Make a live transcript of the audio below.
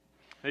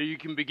You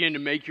can begin to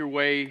make your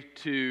way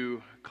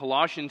to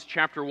Colossians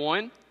chapter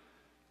 1.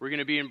 We're going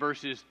to be in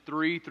verses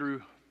 3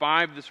 through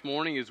 5 this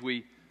morning as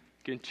we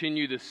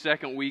continue the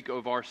second week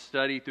of our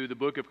study through the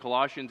book of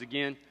Colossians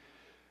again.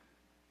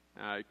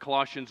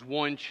 Colossians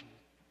 1,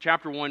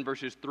 chapter 1,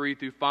 verses 3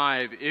 through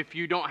 5. If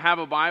you don't have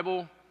a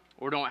Bible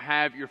or don't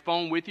have your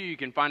phone with you, you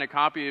can find a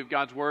copy of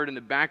God's Word in the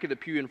back of the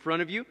pew in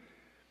front of you.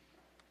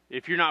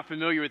 If you're not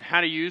familiar with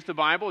how to use the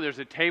Bible, there's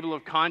a table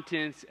of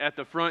contents at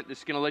the front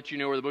that's going to let you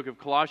know where the book of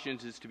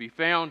Colossians is to be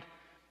found.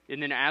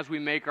 And then as we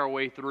make our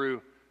way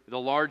through, the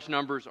large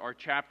numbers are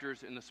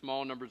chapters and the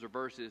small numbers are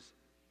verses.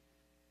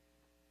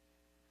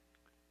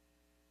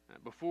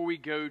 Before we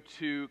go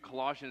to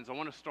Colossians, I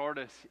want to start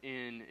us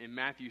in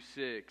Matthew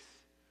 6.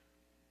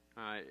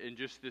 In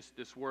just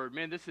this word.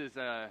 Man, this is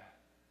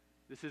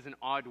an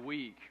odd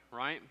week,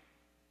 right?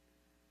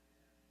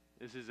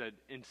 This is an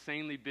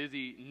insanely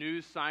busy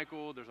news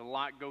cycle. There's a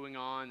lot going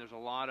on. There's a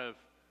lot of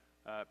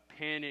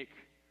panic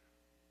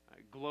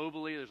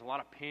globally. There's a lot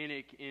of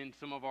panic in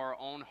some of our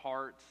own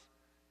hearts,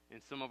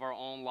 in some of our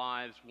own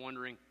lives,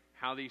 wondering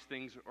how these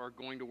things are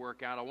going to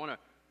work out. I want to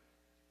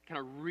kind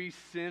of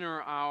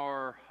recenter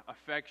our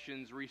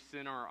affections,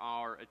 recenter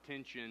our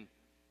attention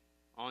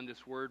on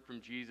this word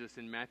from Jesus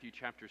in Matthew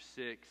chapter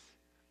 6.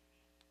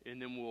 And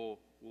then we'll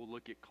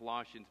look at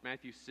Colossians.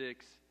 Matthew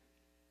 6.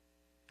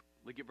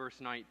 Look at verse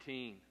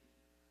 19.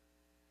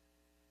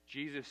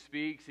 Jesus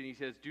speaks and he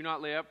says, "Do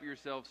not lay up for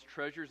yourselves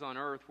treasures on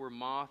earth where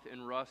moth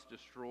and rust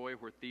destroy,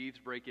 where thieves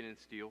break in and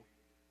steal.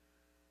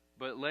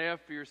 But lay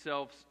up for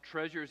yourselves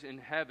treasures in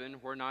heaven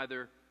where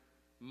neither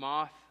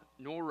moth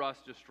nor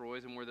rust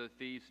destroys and where the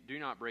thieves do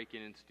not break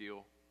in and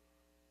steal.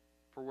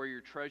 For where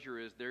your treasure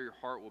is, there your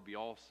heart will be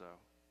also."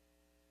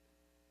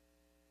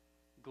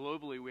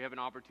 Globally, we have an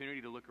opportunity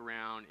to look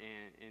around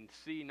and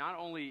see not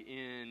only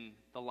in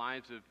the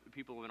lives of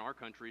people in our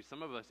country,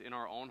 some of us in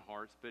our own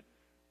hearts, but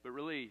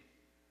really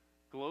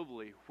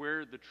globally,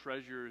 where the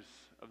treasures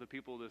of the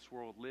people of this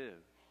world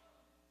live.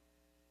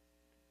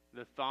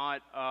 The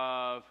thought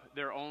of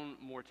their own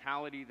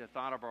mortality, the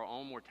thought of our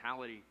own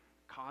mortality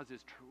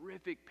causes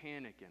terrific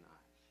panic in us.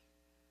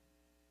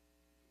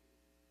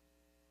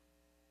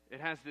 It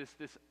has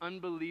this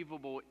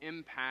unbelievable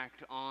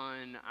impact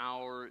on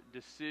our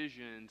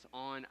decisions,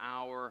 on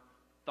our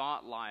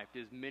thought life,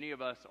 as many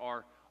of us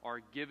are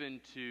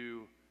given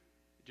to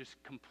just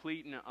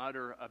complete and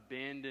utter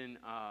abandon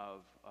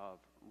of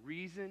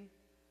reason.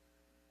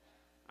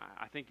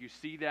 I think you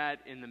see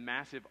that in the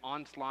massive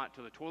onslaught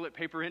to the toilet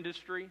paper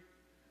industry.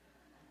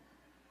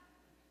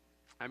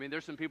 I mean,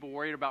 there's some people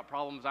worried about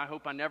problems I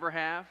hope I never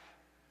have.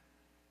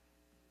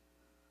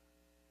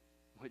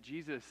 What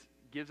Jesus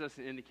gives us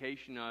an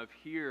indication of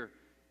here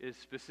is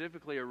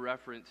specifically a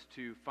reference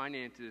to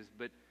finances,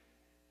 but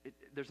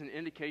there's an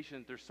indication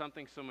that there's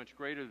something so much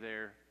greater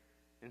there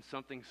and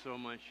something so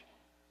much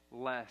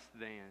less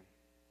than.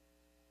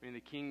 I mean, the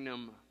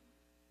kingdom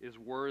is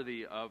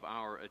worthy of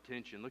our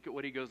attention. Look at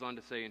what he goes on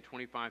to say in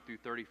 25 through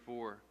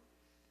 34.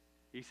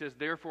 He says,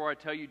 "Therefore I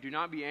tell you, do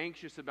not be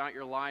anxious about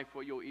your life,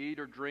 what you'll eat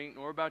or drink,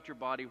 nor about your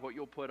body, what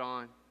you'll put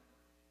on.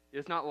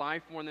 Is not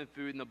life more than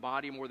food, and the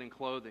body more than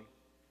clothing?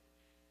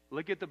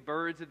 Look at the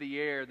birds of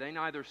the air. They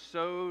neither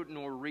sow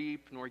nor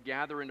reap nor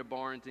gather into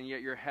barns, and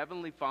yet your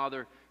heavenly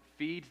Father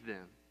feeds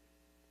them."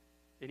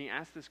 And he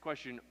asks this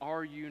question,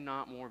 are you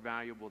not more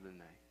valuable than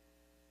they?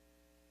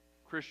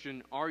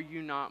 Christian, are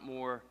you not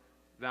more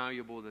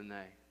valuable than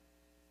they?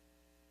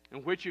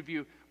 And which of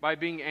you, by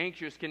being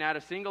anxious, can add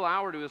a single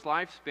hour to his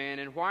lifespan?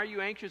 And why are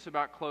you anxious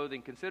about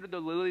clothing? Consider the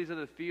lilies of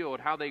the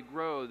field, how they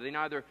grow. They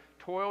neither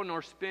toil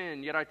nor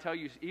spin. Yet I tell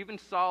you, even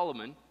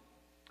Solomon,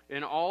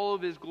 in all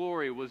of his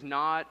glory, was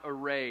not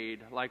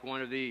arrayed like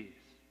one of these.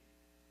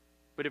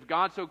 But if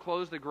God so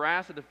clothes the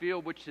grass of the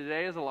field, which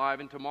today is alive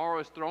and tomorrow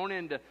is thrown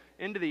into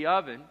the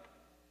oven,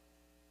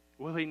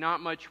 will he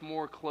not much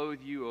more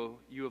clothe you, O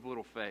you of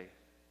little faith?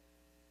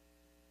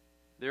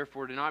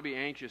 Therefore, do not be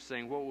anxious,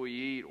 saying, what will we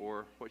eat,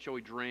 or what shall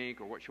we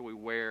drink, or what shall we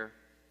wear?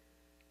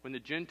 When the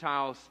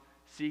Gentiles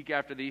seek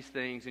after these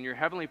things, and your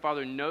heavenly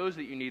Father knows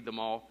that you need them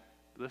all,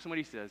 listen to what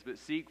he says, but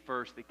seek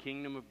first the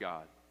kingdom of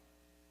God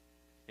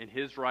and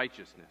his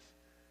righteousness,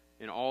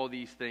 and all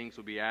these things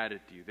will be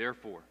added to you.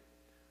 Therefore,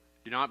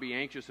 do not be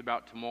anxious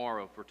about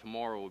tomorrow, for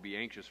tomorrow will be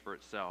anxious for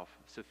itself.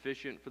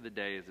 Sufficient for the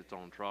day is its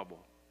own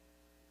trouble.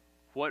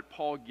 What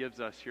Paul gives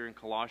us here in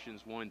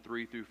Colossians 1,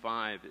 3 through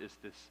 5 is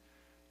this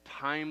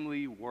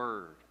timely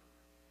word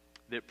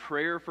that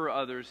prayer for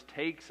others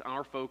takes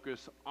our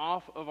focus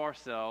off of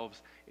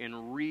ourselves and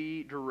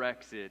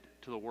redirects it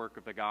to the work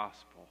of the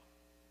gospel.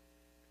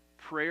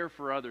 Prayer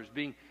for others,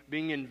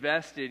 being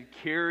invested,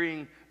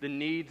 carrying the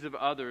needs of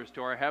others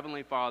to our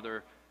Heavenly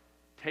Father,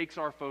 takes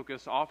our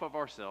focus off of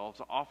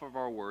ourselves, off of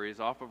our worries,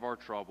 off of our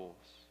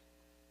troubles,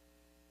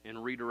 and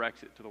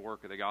redirects it to the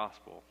work of the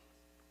gospel.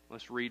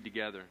 Let's read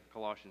together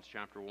Colossians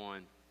chapter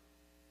 1.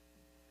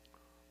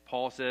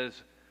 Paul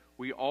says,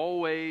 "We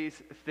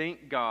always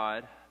thank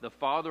God, the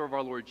Father of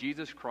our Lord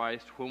Jesus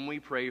Christ, when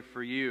we pray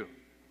for you,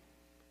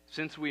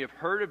 since we have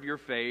heard of your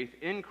faith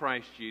in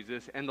Christ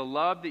Jesus and the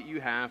love that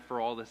you have for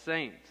all the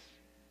saints.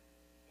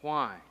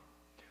 Why?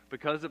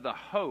 Because of the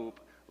hope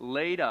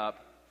laid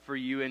up for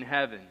you in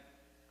heaven.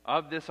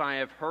 Of this I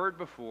have heard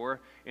before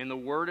in the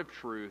word of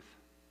truth,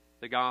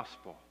 the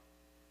gospel.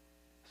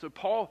 So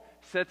Paul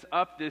sets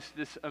up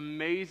this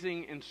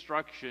amazing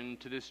instruction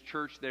to this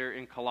church there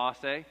in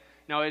Colossae.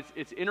 Now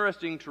it's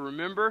interesting to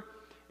remember,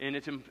 and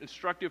it's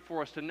instructive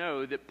for us to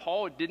know that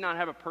Paul did not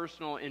have a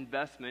personal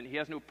investment. He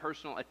has no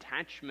personal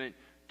attachment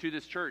to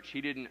this church.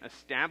 He didn't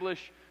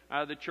establish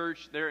the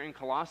church there in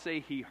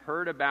Colossae. He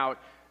heard about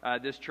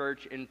this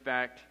church, in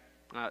fact,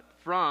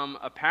 from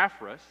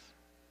Epaphras.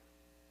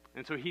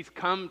 And so he's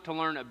come to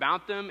learn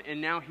about them, and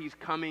now he's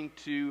coming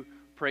to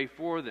pray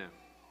for them.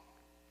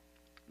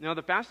 Now,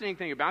 the fascinating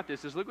thing about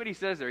this is, look what he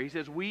says there. He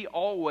says, we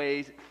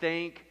always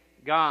thank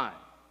God.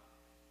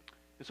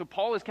 And so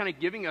Paul is kind of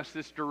giving us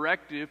this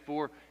directive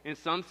for, in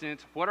some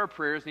sense, what our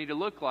prayers need to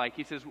look like.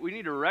 He says we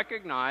need to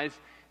recognize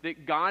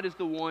that God is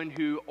the one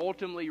who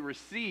ultimately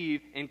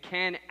receives and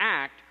can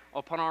act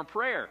upon our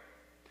prayer.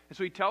 And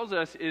so he tells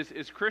us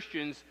as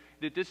Christians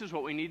that this is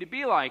what we need to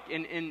be like.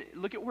 And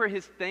look at where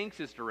his thanks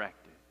is directed.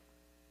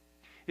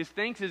 His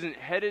thanks isn't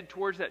headed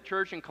towards that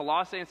church in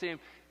Colossae and saying,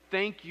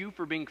 thank you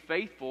for being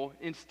faithful.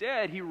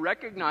 Instead, he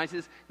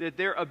recognizes that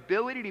their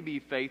ability to be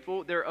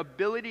faithful, their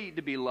ability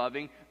to be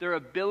loving, their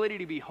ability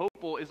to be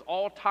hopeful is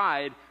all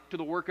tied to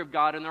the work of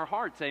God in their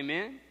hearts.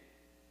 Amen?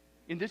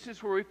 And this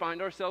is where we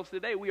find ourselves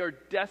today. We are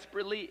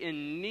desperately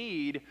in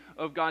need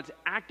of God's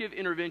active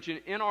intervention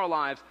in our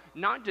lives,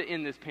 not to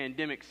end this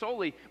pandemic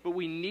solely, but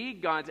we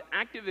need God's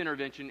active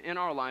intervention in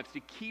our lives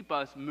to keep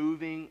us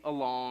moving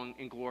along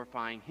and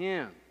glorifying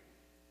Him.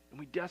 And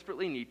we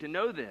desperately need to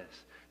know this.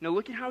 Now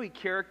look at how he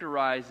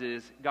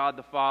characterizes God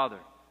the Father.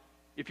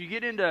 If you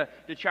get into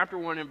chapter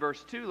 1 and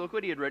verse 2, look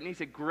what he had written. He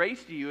said,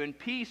 grace to you and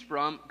peace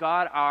from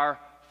God our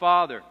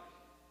Father.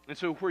 And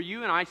so where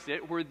you and I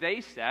sit, where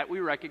they sat, we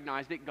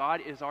recognize that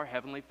God is our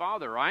Heavenly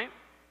Father, right?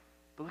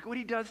 But look what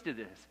he does to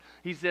this.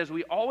 He says,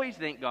 we always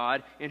thank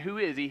God, and who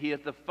is he? He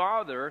is the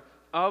Father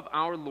of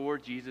our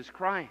Lord Jesus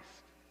Christ.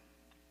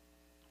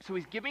 So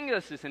he's giving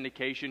us this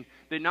indication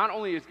that not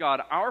only is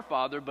God our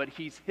Father, but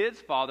He's His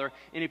Father.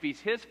 And if He's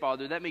His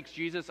Father, that makes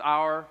Jesus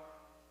our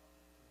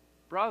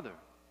brother.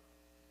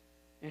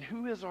 And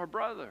who is our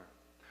brother?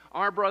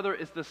 Our brother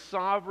is the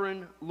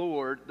sovereign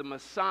Lord, the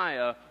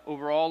Messiah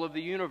over all of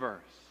the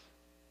universe.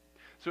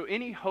 So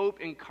any hope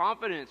and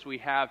confidence we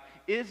have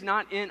is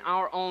not in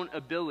our own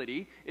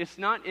ability. It's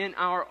not in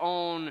our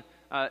own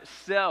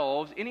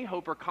selves. Any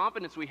hope or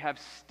confidence we have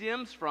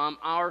stems from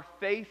our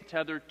faith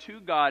tethered to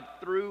God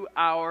through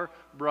our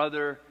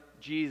brother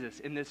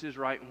Jesus. And this is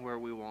right where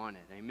we want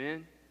it.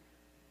 Amen?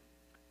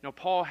 Now,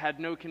 Paul had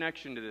no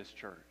connection to this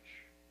church.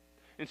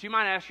 And so you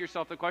might ask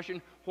yourself the question,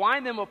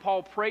 why then will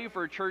Paul pray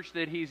for a church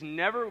that he's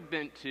never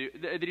been to,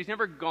 that he's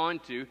never gone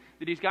to,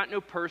 that he's got no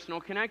personal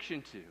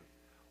connection to?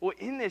 Well,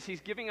 in this,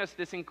 he's giving us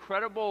this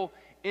incredible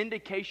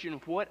indication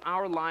of what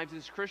our lives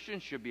as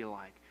Christians should be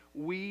like.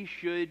 We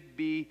should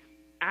be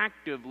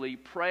actively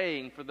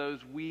praying for those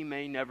we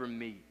may never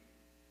meet.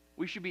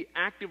 We should be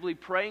actively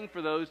praying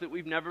for those that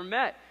we've never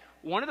met.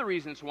 One of the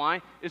reasons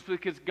why is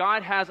because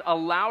God has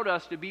allowed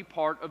us to be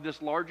part of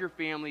this larger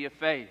family of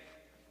faith.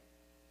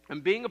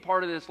 And being a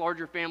part of this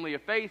larger family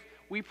of faith,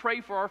 we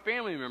pray for our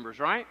family members,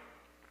 right?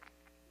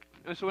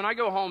 And so when I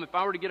go home, if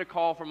I were to get a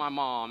call from my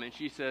mom and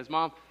she says,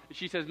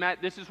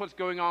 Matt, this is what's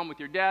going on with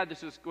your dad,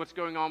 this is what's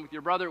going on with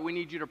your brother, we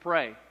need you to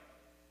pray.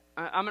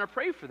 I'm going to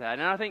pray for that.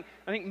 And I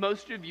think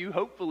most of you,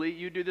 hopefully,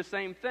 you do the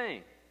same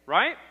thing,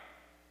 right?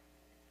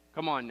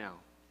 Come on now.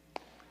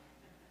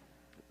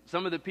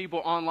 Some of the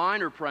people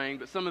online are praying,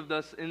 but some of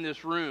us in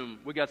this room,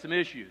 we got some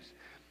issues.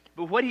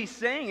 But what he's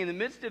saying in the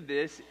midst of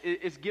this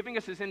is giving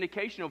us this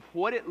indication of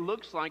what it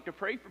looks like to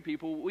pray for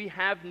people we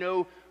have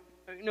no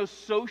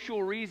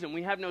social reason,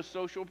 we have no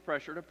social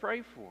pressure to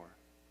pray for.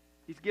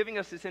 He's giving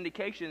us this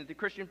indication that the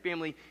Christian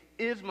family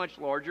is much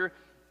larger,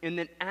 and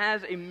that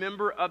as a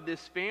member of this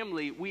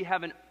family, we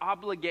have an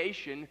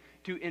obligation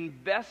to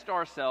invest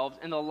ourselves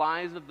in the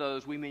lives of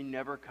those we may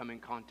never come in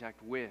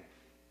contact with.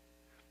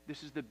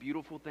 This is the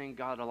beautiful thing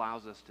God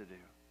allows us to do.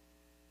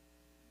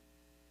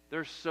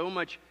 There's so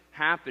much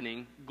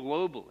happening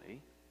globally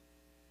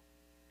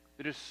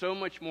that is so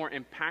much more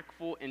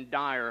impactful and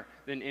dire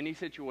than any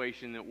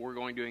situation that we're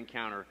going to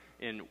encounter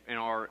in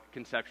our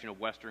conception of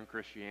Western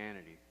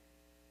Christianity.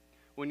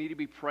 We need to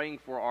be praying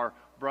for our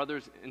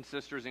brothers and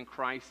sisters in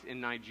Christ in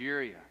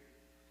Nigeria,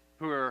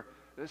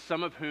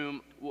 some of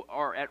whom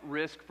are at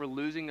risk for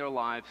losing their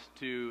lives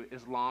to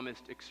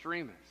Islamist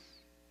extremists.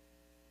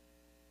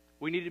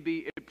 We need to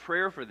be in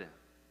prayer for them.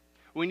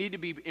 We need to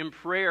be in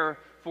prayer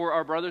for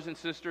our brothers and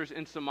sisters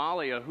in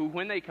Somalia, who,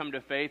 when they come to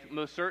faith,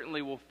 most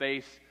certainly will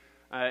face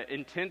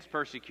intense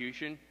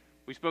persecution.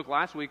 We spoke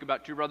last week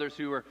about two brothers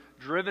who were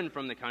driven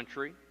from the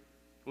country.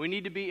 We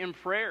need to be in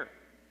prayer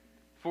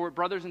for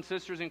brothers and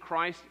sisters in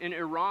Christ in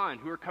Iran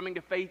who are coming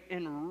to faith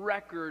in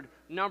record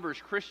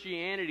numbers.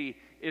 Christianity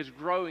is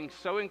growing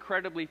so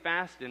incredibly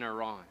fast in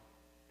Iran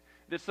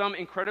that some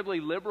incredibly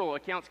liberal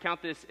accounts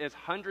count this as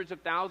hundreds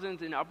of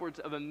thousands and upwards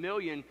of 1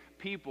 million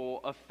people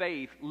of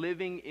faith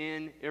living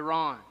in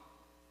Iran.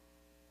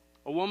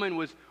 A woman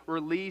was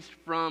released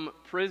from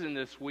prison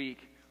this week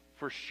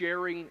for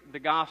sharing the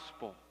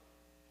gospel.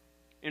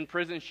 In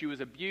prison, she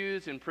was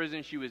abused. In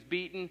prison, she was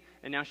beaten.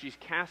 And now she's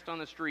cast on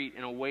the street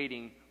and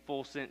awaiting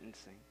full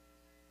sentencing.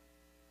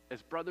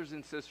 As brothers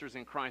and sisters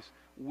in Christ,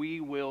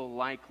 we will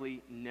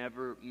likely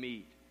never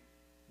meet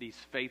these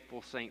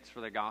faithful saints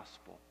for the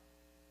gospel.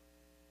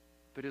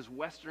 But as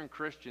Western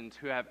Christians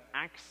who have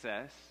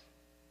access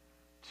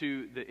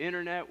to the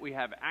internet, we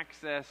have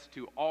access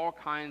to all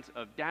kinds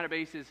of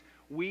databases,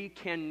 we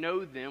can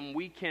know them,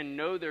 we can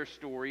know their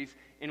stories,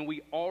 and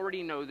we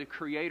already know the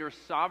Creator,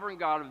 sovereign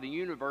God of the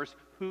universe,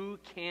 who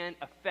can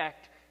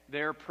affect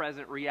their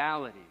present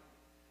reality.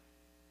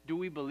 Do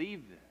we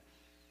believe this?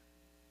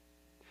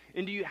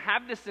 And do you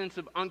have this sense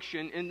of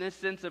unction and this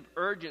sense of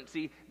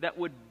urgency that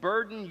would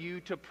burden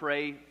you to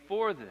pray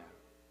for them?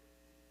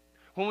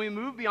 When we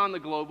move beyond the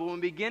global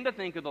and begin to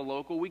think of the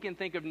local, we can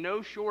think of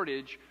no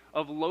shortage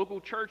of local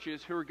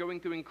churches who are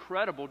going through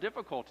incredible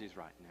difficulties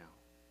right now.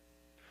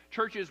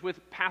 Churches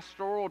with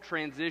pastoral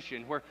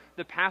transition, where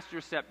the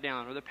pastor stepped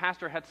down or the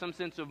pastor had some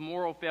sense of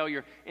moral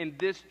failure, and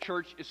this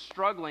church is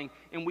struggling,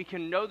 and we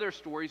can know their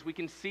stories, we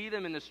can see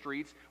them in the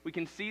streets, we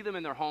can see them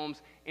in their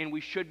homes, and we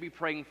should be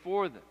praying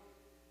for them.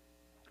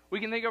 We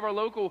can think of our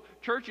local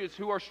churches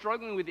who are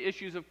struggling with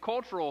issues of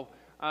cultural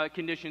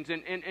conditions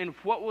and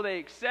what will they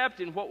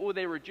accept and what will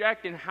they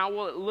reject and how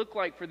will it look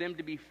like for them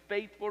to be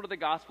faithful to the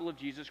gospel of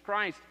Jesus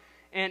Christ.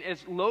 And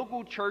as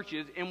local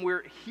churches, and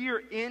we're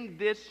here in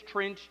this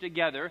trench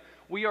together,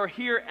 we are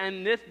here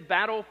in this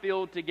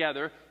battlefield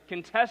together,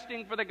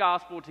 contesting for the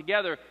gospel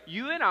together,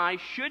 you and I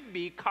should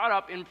be caught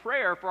up in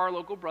prayer for our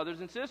local brothers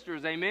and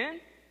sisters. Amen?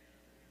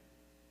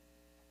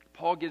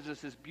 Paul gives us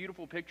this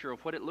beautiful picture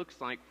of what it looks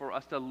like for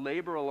us to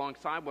labor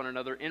alongside one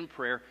another in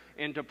prayer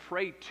and to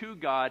pray to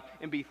God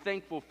and be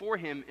thankful for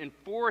Him and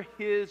for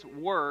His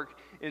work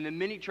in the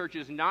many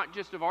churches, not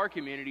just of our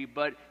community,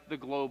 but the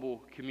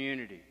global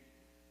community.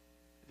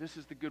 This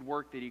is the good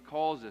work that he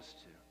calls us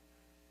to.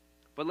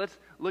 But let's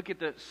look at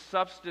the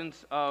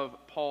substance of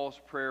Paul's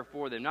prayer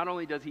for them. Not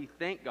only does he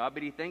thank God,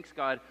 but he thanks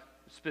God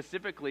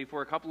specifically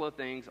for a couple of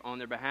things on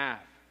their behalf.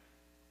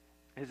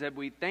 He said,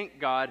 we thank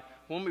God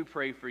when we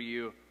pray for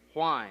you.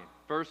 Why?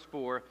 Verse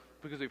 4,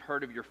 because we've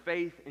heard of your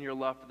faith and your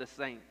love for the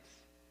saints.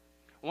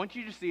 I want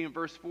you to see in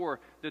verse 4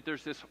 that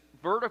there's this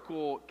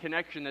vertical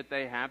connection that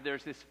they have.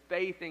 There's this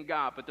faith in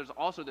God, but there's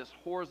also this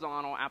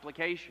horizontal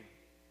application.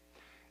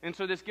 And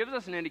so this gives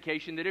us an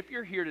indication that if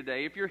you're here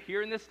today, if you're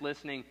here in this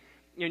listening,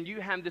 and you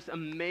have this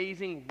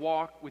amazing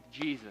walk with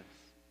Jesus,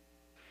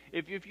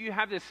 if you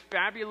have this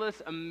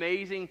fabulous,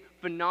 amazing,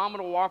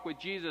 phenomenal walk with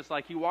Jesus,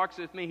 like he walks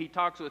with me, he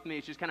talks with me,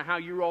 it's just kind of how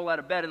you roll out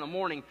of bed in the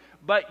morning,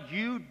 but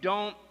you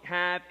don't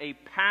have a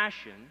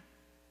passion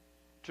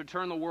to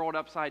turn the world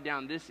upside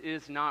down, this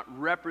is not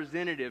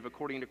representative,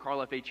 according to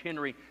Carl F. H.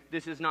 Henry.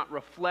 This is not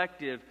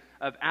reflective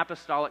of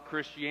apostolic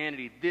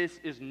Christianity. This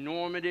is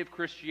normative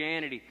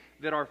Christianity,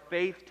 that our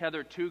faith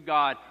tethered to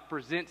God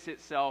presents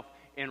itself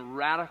in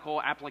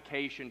radical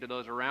application to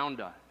those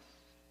around us.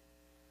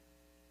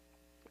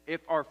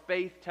 If our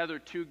faith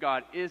tethered to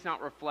God is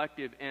not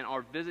reflective in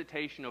our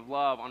visitation of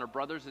love on our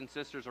brothers and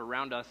sisters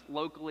around us,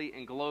 locally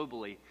and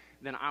globally,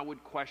 then I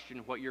would question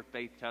what your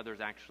faith tether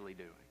is actually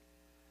doing.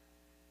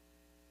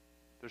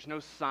 There's no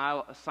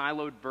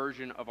siloed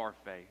version of our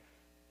faith.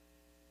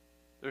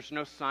 There's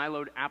no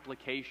siloed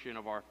application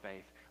of our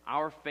faith.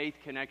 Our faith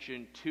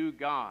connection to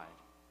God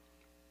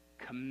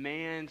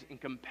commands and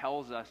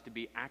compels us to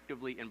be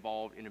actively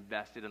involved and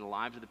invested in the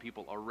lives of the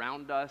people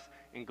around us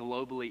and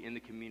globally in the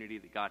community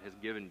that God has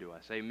given to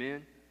us.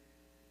 Amen?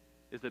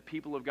 As the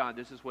people of God,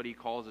 this is what he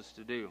calls us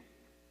to do.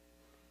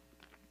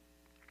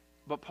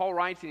 But Paul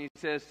writes and he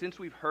says, since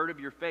we've heard of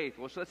your faith,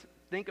 well, so let's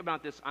think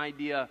about this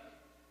idea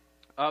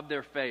of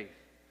their faith.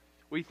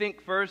 We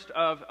think first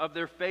of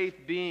their faith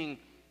being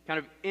kind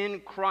of in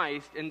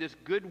Christ and this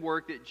good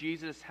work that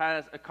Jesus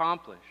has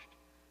accomplished.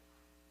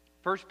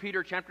 1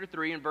 Peter chapter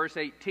 3 and verse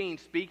 18,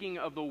 speaking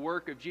of the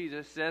work of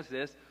Jesus, says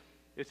this.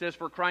 It says,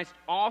 for Christ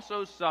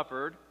also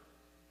suffered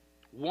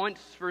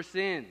once for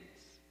sins.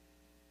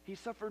 He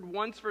suffered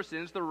once for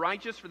sins, the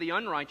righteous for the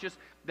unrighteous,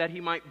 that he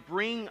might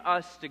bring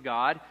us to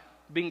God,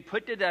 being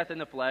put to death in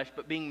the flesh,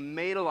 but being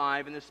made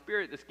alive in the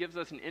spirit. This gives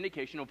us an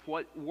indication of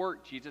what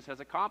work Jesus has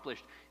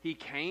accomplished. He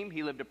came,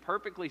 he lived a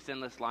perfectly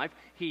sinless life,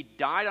 he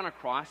died on a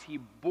cross, he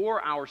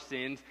bore our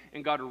sins,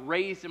 and God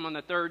raised him on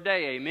the third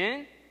day.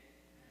 Amen?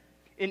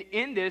 And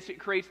in this, it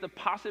creates the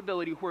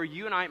possibility where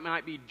you and I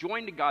might be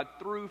joined to God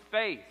through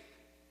faith.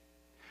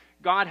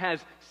 God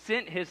has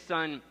sent his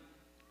Son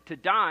to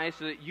die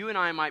so that you and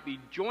I might be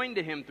joined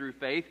to him through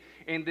faith,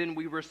 and then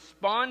we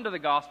respond to the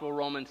gospel,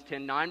 Romans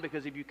 10:9,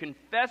 because if you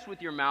confess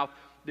with your mouth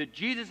that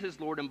Jesus is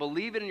Lord and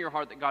believe it in your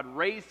heart that God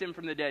raised him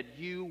from the dead,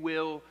 you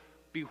will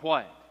be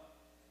what?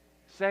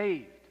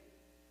 Saved.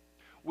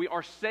 We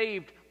are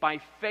saved by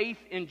faith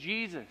in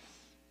Jesus.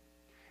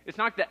 It's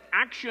not the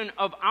action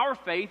of our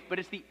faith, but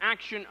it's the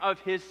action of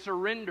his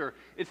surrender.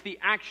 It's the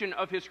action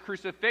of his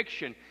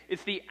crucifixion.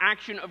 It's the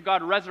action of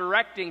God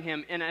resurrecting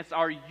him, and it's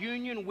our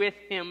union with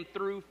him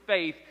through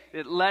faith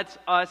that lets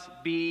us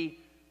be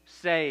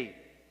saved.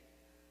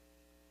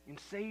 And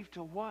saved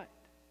to what?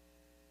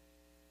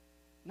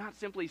 Not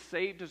simply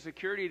saved to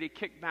security to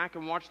kick back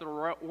and watch the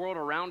world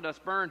around us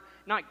burn.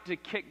 Not to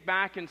kick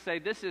back and say,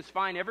 this is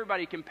fine,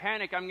 everybody can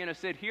panic. I'm going to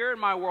sit here in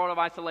my world of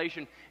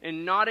isolation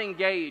and not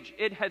engage.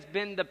 It has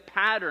been the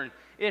pattern.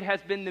 It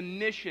has been the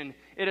mission.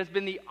 It has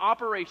been the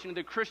operation of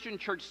the Christian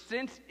church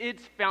since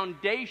its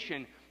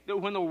foundation that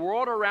when the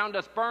world around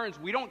us burns,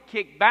 we don't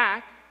kick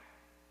back,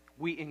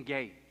 we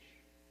engage.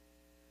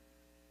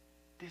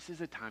 This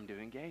is a time to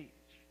engage.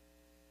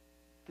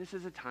 This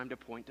is a time to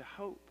point to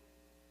hope.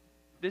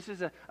 This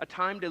is a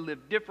time to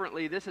live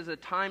differently. This is a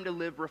time to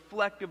live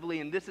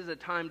reflectively. And this is a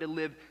time to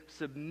live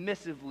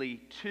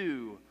submissively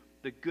to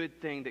the good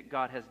thing that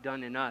God has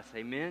done in us.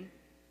 Amen?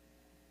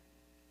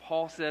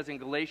 Paul says in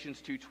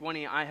Galatians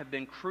 2:20, I have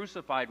been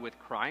crucified with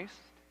Christ.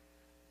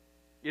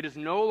 It is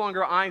no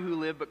longer I who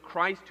live, but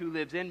Christ who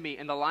lives in me.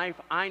 And the life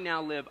I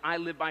now live, I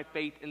live by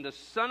faith in the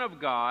Son of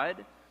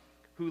God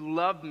who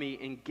loved me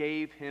and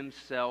gave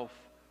himself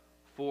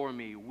for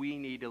me. We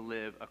need to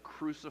live a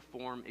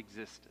cruciform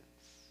existence.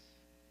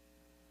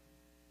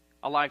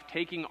 A life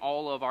taking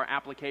all of our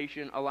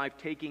application, a life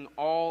taking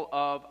all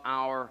of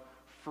our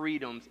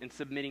freedoms and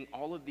submitting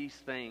all of these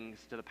things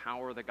to the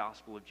power of the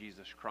gospel of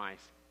Jesus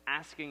Christ.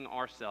 Asking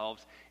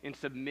ourselves and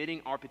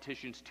submitting our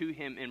petitions to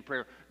him in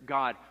prayer.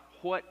 God,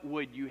 what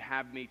would you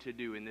have me to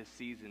do in this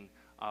season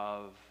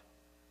of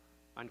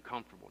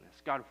uncomfortableness?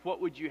 God,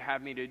 what would you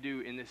have me to do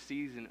in this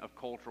season of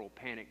cultural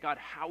panic? God,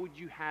 how would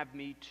you have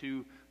me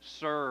to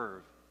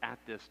serve at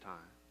this time?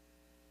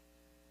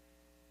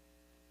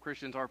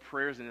 Christians, our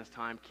prayers in this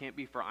time can't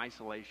be for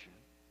isolation.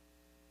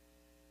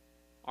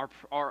 Our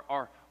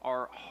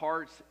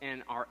hearts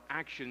and our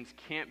actions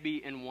can't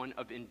be in one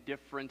of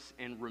indifference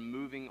and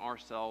removing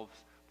ourselves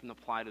from the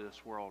plight of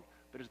this world.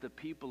 But as the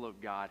people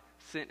of God,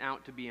 sent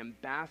out to be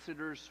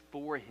ambassadors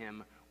for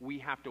him, we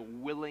have to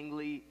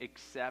willingly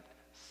accept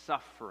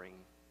suffering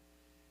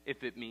if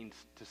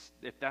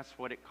that's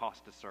what it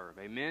costs to serve.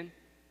 Amen?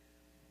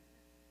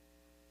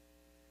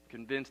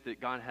 Convinced that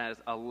God has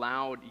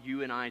allowed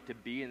you and I to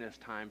be in this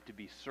time to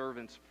be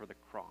servants for the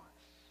cross.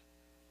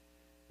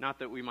 Not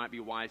that we might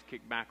be wise,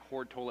 kick back,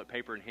 hoard toilet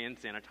paper and hand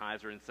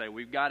sanitizer and say,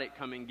 we've got it,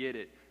 come and get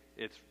it.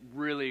 It's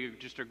really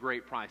just a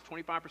great price.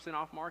 25%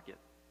 off market.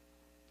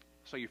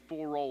 So you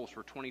 4 rolls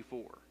for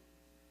 $24.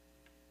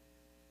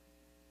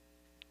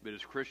 But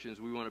as Christians,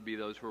 we want to be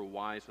those who are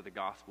wise with the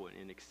gospel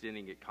and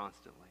extending it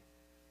constantly.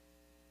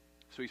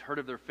 So he's heard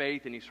of their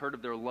faith and he's heard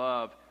of their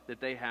love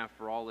that they have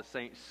for all the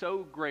saints.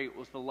 So great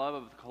was the love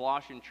of the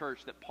Colossian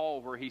church that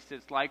Paul, where he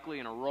sits likely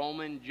in a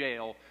Roman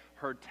jail,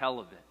 heard tell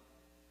of it.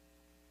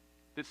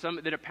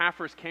 That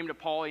Epaphras came to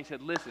Paul and he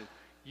said, listen,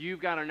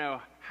 you've got to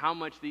know how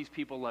much these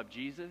people love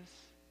Jesus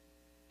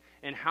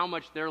and how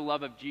much their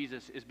love of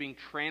Jesus is being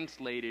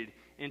translated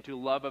into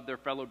love of their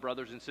fellow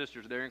brothers and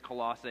sisters there in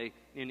Colossae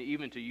and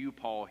even to you,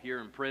 Paul, here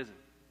in prison.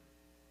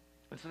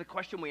 And so the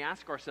question we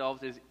ask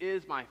ourselves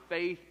is my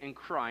faith in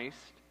Christ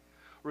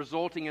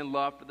resulting in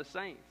love for the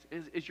saints?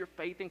 Is your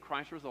faith in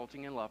Christ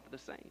resulting in love for the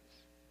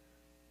saints?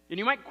 And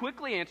you might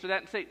quickly answer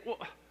that and say, well,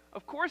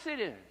 of course it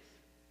is.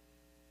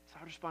 So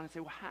I would respond and say,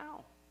 well,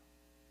 how?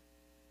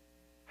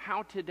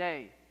 How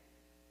today?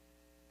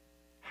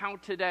 How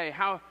today?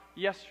 How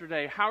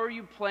yesterday? How are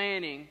you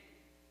planning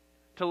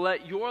to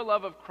let your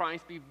love of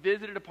Christ be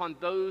visited upon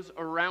those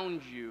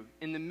around you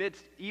in the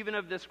midst even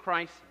of this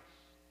crisis?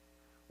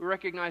 We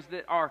recognize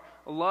that our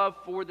love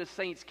for the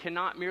saints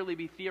cannot merely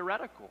be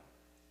theoretical.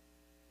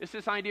 It's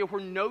this idea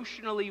where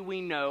notionally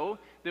we know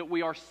that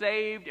we are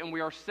saved and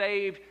we are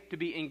saved to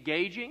be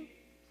engaging,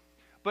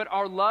 but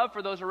our love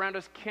for those around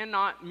us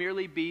cannot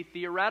merely be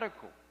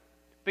theoretical.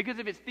 Because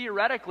if it's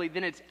theoretically,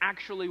 then it's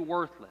actually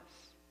worthless.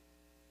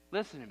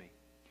 Listen to me.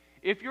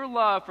 If your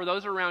love for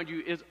those around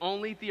you is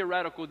only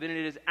theoretical, then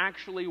it is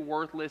actually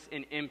worthless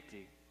and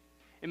empty.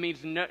 It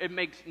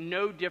makes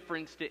no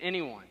difference to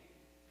anyone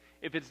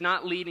if it's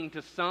not leading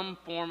to some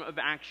form of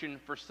action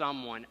for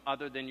someone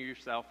other than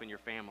yourself and your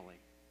family.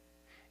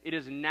 It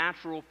is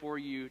natural for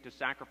you to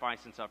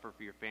sacrifice and suffer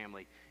for your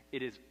family.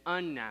 It is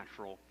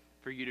unnatural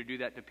for you to do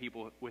that to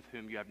people with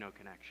whom you have no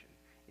connection.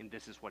 And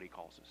this is what he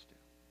calls us to.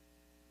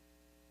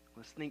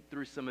 Let's think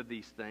through some of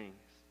these things.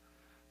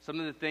 Some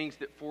of the things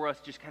that for us,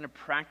 just kind of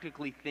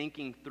practically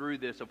thinking through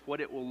this, of what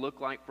it will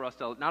look like for us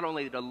to not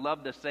only to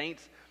love the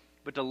saints,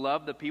 but to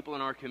love the people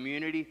in our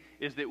community,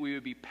 is that we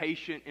would be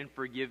patient and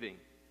forgiving.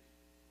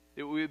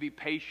 That we would be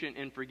patient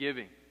and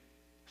forgiving.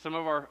 Some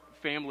of our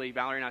family,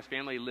 Valerie and I's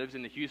family, lives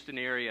in the Houston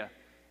area.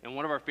 And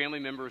one of our family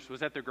members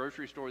was at the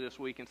grocery store this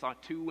week and saw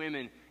 2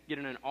 women get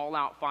in an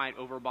all-out fight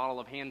over a bottle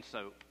of hand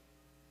soap.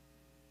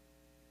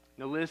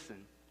 Now listen,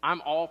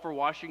 I'm all for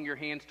washing your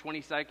hands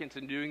 20 seconds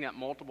and doing that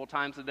multiple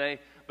times a day,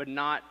 but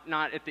not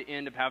at the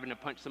end of having to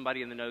punch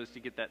somebody in the nose to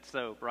get that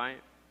soap, right?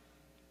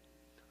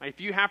 If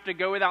you have to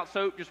go without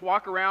soap, just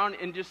walk around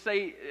and just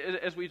say,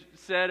 as we've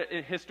said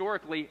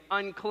historically,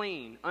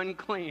 unclean,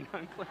 unclean,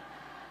 unclean.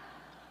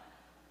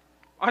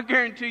 I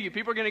guarantee you,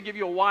 people are going to give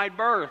you a wide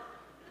berth.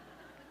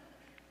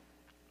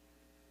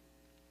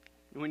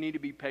 We need to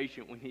be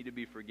patient. We need to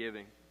be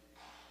forgiving.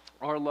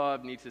 Our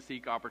love needs to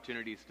seek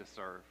opportunities to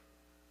serve.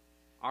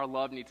 Our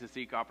love needs to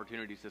seek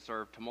opportunities to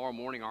serve. Tomorrow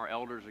morning, our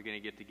elders are going to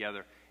get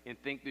together and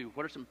think through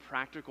what are some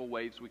practical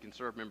ways we can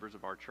serve members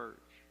of our church.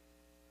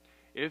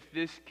 If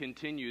this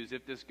continues,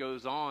 if this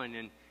goes on,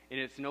 and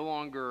it's no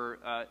longer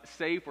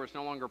safe or it's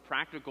no longer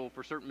practical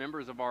for certain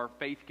members of our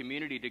faith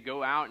community to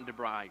go out and to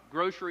buy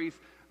groceries,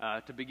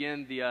 to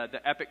begin the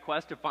epic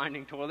quest of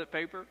finding toilet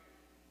paper,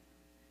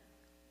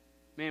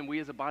 man, we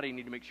as a body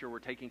need to make sure we're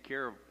taking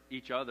care of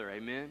each other,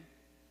 amen?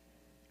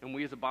 And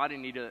we as a body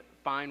need to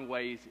find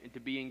ways and to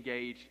be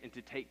engaged and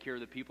to take care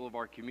of the people of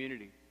our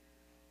community.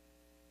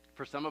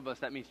 For some of us,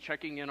 that means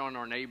checking in on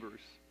our neighbors.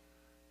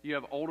 You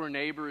have older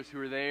neighbors who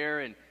are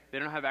there and they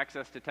don't have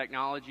access to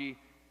technology,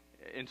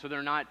 and so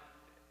they're not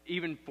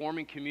even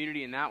forming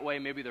community in that way.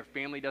 Maybe their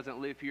family doesn't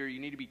live here. You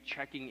need to be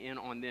checking in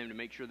on them to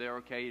make sure they're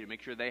okay, to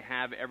make sure they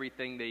have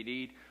everything they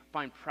need.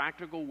 Find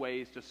practical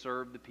ways to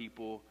serve the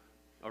people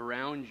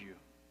around you.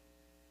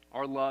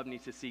 Our love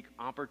needs to seek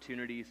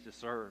opportunities to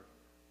serve.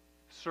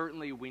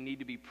 Certainly, we need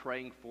to be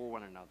praying for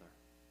one another.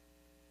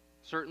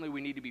 Certainly,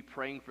 we need to be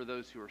praying for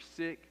those who are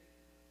sick.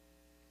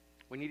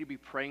 We need to be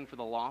praying for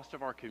the lost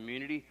of our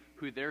community,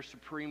 who their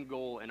supreme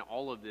goal in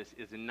all of this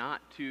is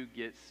not to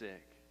get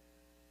sick,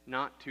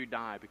 not to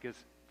die, because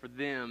for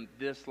them,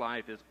 this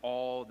life is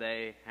all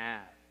they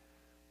have.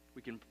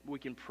 We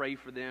can pray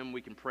for them.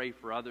 We can pray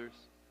for others.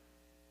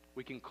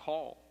 We can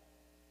call.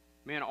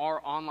 Man, our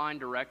online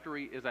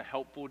directory is a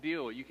helpful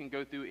deal. You can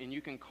go through and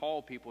you can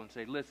call people and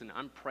say, listen,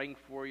 I'm praying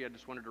for you. I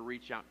just wanted to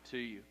reach out to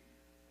you.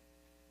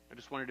 I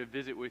just wanted to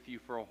visit with you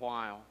for a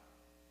while.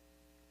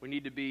 We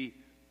need to be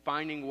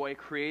finding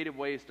creative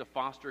ways to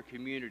foster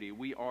community.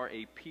 We are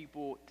a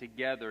people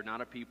together,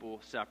 not a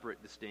people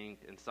separate,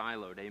 distinct, and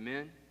siloed.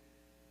 Amen?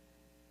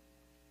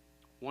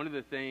 One of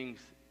the things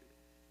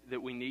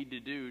that we need to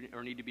do,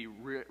 or need to be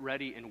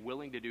ready and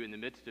willing to do in the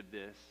midst of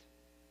this,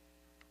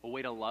 a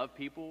way to love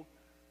people,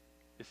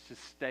 is to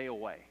stay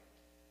away.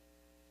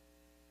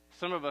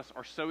 Some of us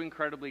are so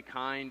incredibly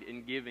kind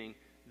and giving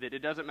that it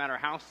doesn't matter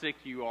how sick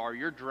you are,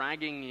 you're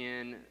dragging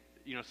in,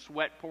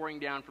 sweat pouring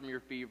down from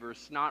your fever,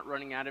 snot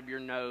running out of your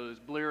nose,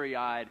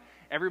 bleary-eyed.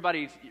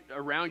 Everybody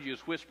around you is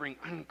whispering,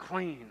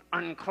 unclean,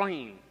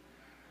 unclean.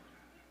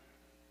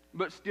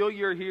 But still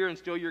you're here and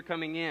still you're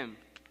coming in.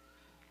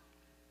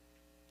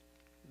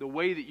 The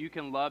way that you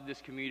can love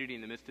this community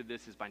in the midst of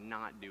this is by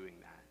not doing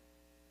that.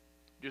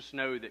 Just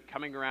know that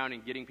coming around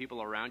and getting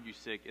people around you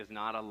sick is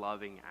not a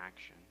loving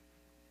action.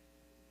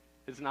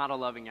 It's not a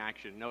loving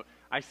action. No,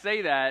 I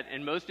say that,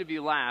 and most of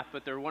you laugh,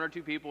 but there are one or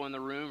two people in the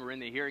room or in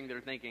the hearing that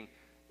are thinking,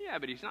 yeah,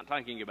 but he's not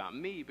talking about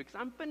me because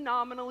I'm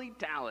phenomenally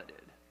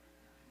talented.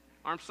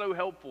 I'm so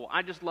helpful.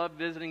 I just love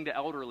visiting the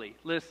elderly.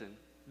 Listen,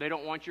 they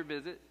don't want your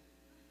visit.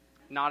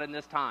 Not in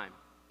this time.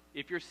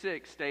 If you're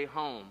sick, stay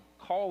home.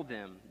 Call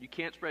them. You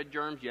can't spread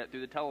germs yet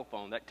through the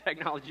telephone. That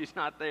technology is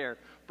not there.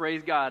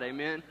 Praise God.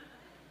 Amen.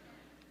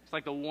 It's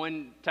like the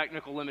one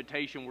technical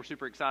limitation we're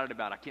super excited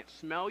about. I can't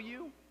smell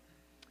you,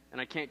 and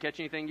I can't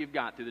catch anything you've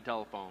got through the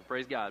telephone.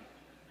 Praise God.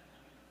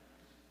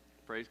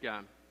 Praise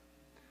God.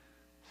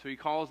 So he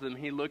calls them.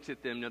 He looks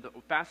at them. Now, the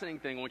fascinating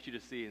thing I want you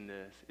to see in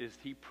this is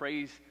he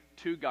prays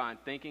to God,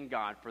 thanking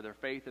God for their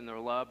faith and their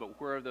love,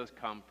 but where have those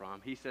come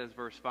from? He says,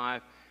 verse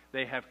 5,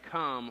 they have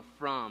come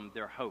from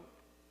their hope.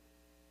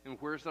 And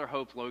where's their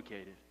hope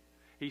located?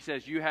 He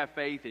says, you have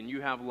faith and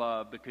you have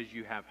love because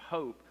you have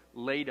hope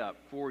laid up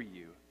for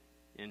you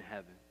in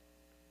heaven.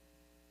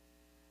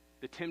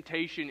 The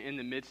temptation in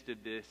the midst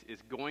of this is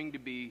going to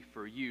be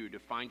for you to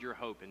find your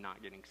hope in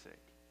not getting sick.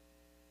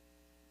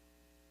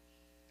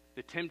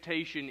 The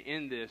temptation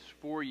in this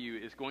for you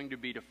is going to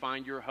be to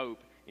find your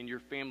hope in your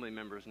family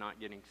members not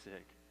getting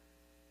sick.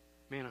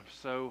 Man, I'm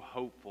so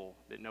hopeful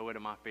that no one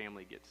in my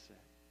family gets sick.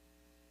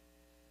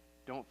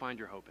 Don't find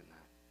your hope in that.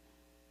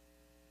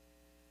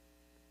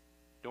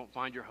 Don't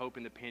find your hope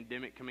in the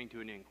pandemic coming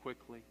to an end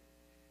quickly.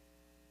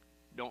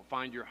 Don't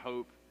find your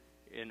hope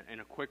in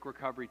a quick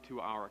recovery to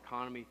our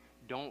economy.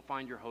 Don't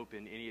find your hope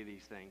in any of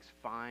these things.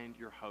 Find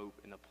your hope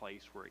in the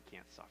place where it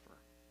can't suffer.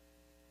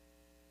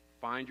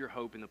 Find your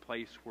hope in the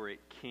place where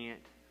it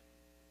can't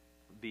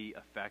be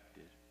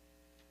affected.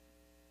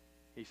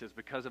 He says,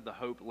 because of the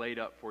hope laid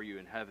up for you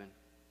in heaven.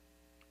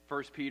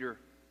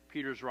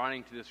 Peter's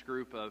writing to this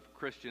group of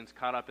Christians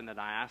caught up in the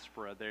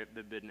diaspora.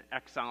 They've been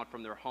exiled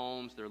from their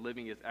homes. They're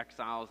living as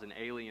exiles and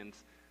aliens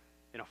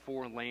in a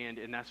foreign land,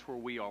 and that's where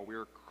we are.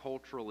 We're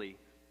culturally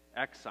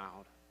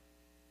exiled.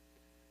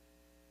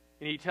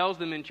 And he tells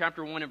them in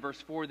chapter 1 and verse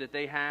 4 that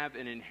they have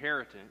an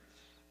inheritance.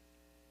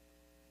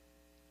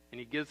 And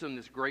he gives them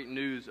this great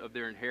news of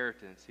their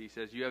inheritance. He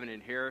says, you have an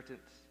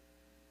inheritance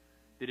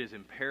that is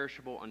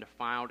imperishable,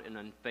 undefiled, and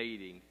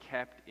unfading,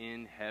 kept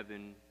in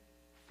heaven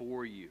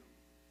for you,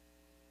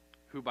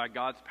 who by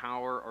God's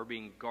power are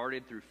being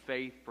guarded through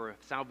faith for a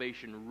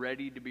salvation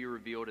ready to be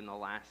revealed in the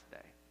last day.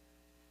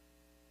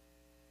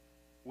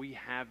 We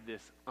have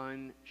this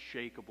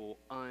unshakable,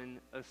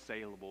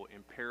 unassailable,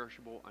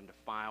 imperishable,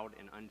 undefiled,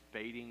 and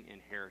unfading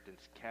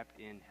inheritance kept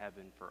in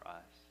heaven for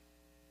us.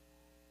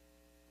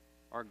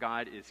 Our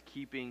God is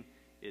keeping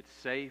it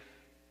safe.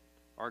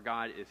 Our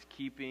God is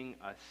keeping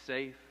us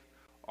safe.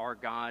 Our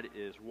God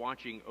is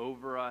watching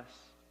over us.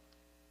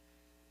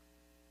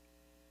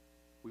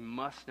 We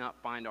must not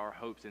find our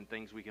hopes in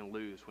things we can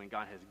lose when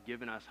God has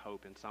given us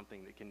hope in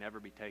something that can never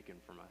be taken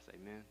from us.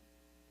 Amen.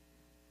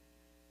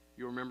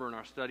 You remember in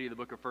our study of the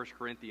book of 1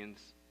 Corinthians,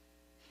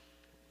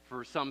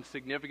 for some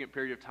significant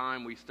period of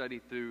time, we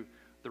studied through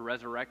the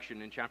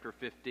resurrection in chapter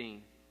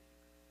 15.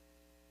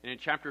 And in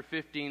chapter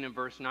 15 and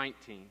verse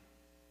 19,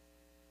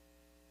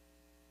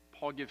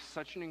 Paul gives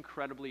such an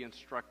incredibly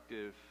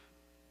instructive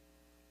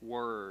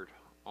word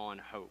on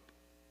hope.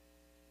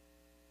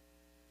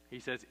 He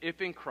says,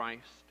 if in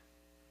Christ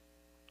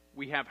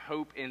we have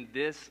hope in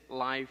this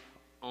life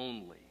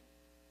only,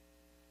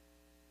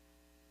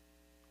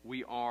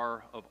 we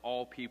are of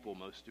all people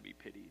most to be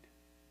pitied.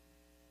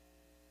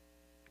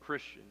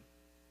 Christian,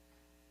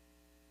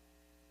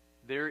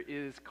 there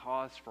is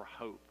cause for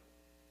hope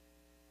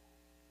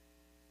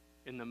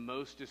in the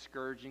most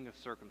discouraging of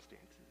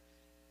circumstances.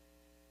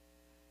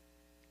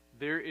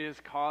 There is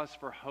cause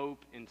for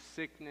hope in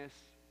sickness.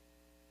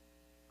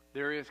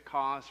 There is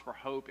cause for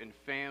hope in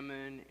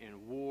famine,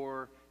 in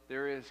war.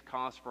 There is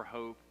cause for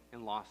hope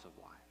in loss of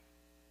life.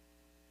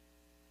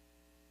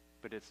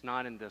 But it's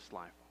not in this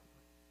life.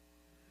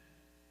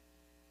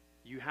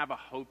 You have a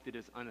hope that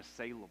is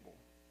unassailable.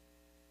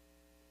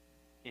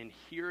 And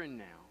here and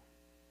now,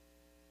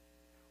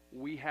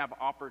 we have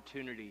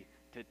opportunity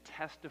to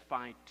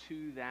testify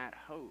to that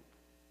hope.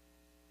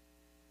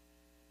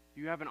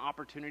 You have an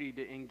opportunity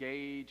to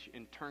engage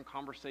and turn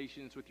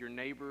conversations with your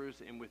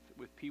neighbors and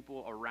with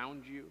people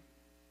around you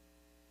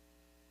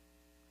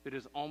that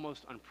is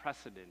almost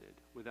unprecedented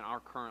within our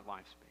current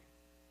lifespan.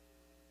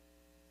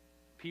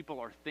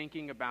 People are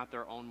thinking about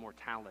their own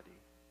mortality.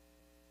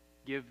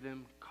 Give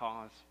them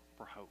cause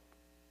for hope.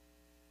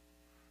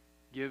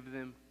 Give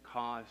them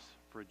cause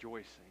for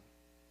rejoicing.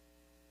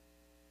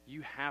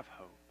 You have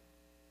hope.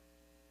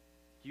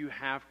 You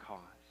have cause.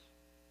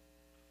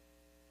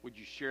 Would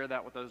you share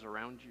that with those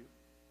around you?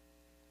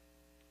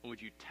 And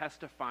would you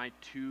testify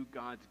to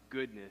God's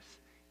goodness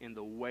in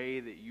the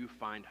way that you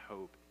find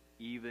hope,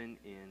 even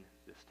in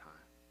this time?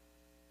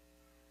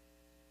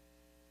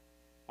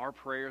 Our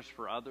prayers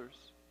for others,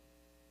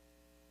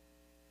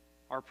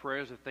 our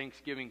prayers of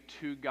thanksgiving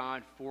to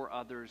God for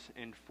others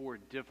and for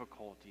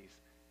difficulties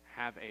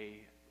have a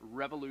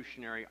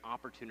revolutionary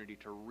opportunity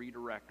to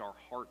redirect our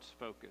heart's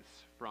focus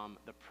from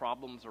the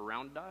problems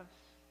around us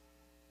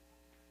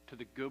to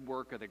the good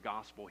work of the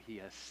gospel He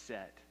has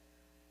set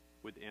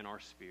within our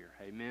sphere.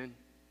 Amen.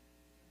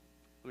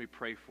 Let me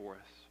pray for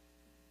us.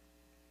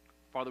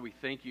 Father, we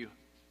thank you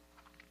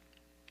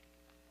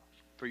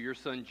for your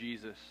Son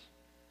Jesus.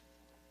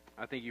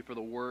 I thank you for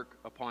the work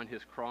upon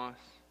His cross.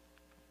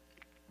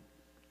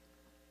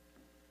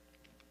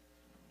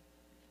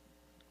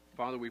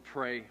 Father, we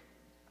pray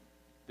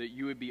that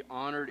you would be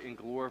honored and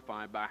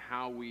glorified by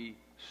how we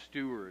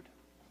steward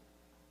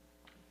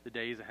the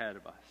days ahead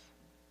of us.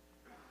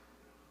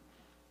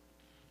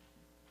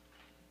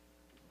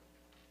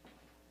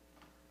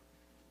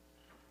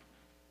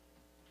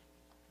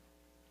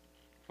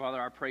 Father,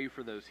 I pray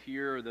for those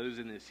here or those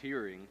in this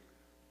hearing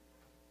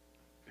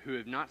who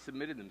have not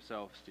submitted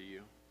themselves to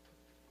you.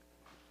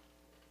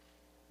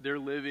 They're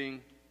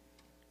living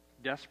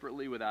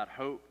desperately without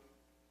hope,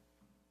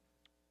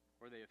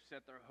 or they have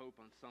set their hope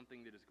on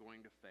something that is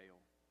going to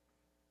fail,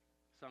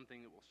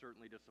 something that will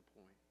certainly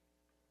disappoint.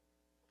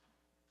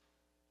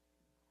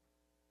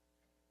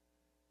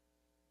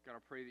 God,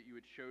 I pray that you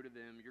would show to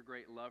them your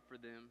great love for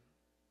them,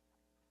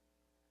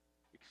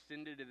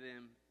 extended to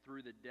them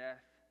through the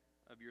death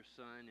of your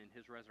Son and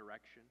His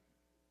resurrection,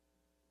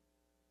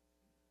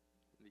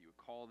 and that you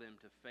would call them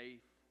to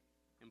faith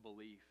and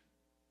belief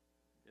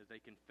as they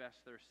confess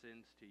their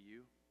sins to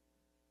you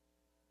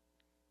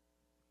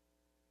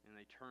and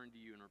they turn to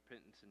you in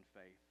repentance and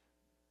faith,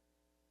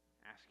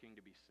 asking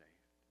to be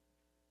saved.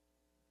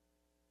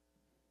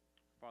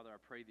 Father,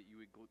 I pray that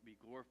you would be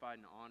glorified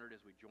and honored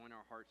as we join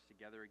our hearts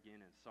together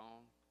again in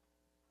song.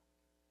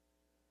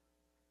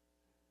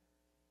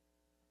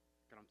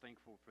 God, I'm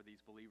thankful for these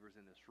believers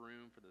in this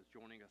room, for those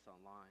joining us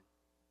online.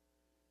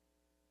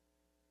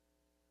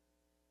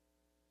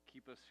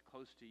 Keep us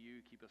close to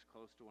you. Keep us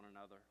close to one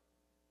another.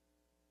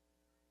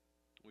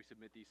 We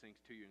submit these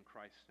things to you in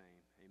Christ's name.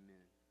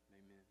 Amen.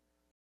 Amen.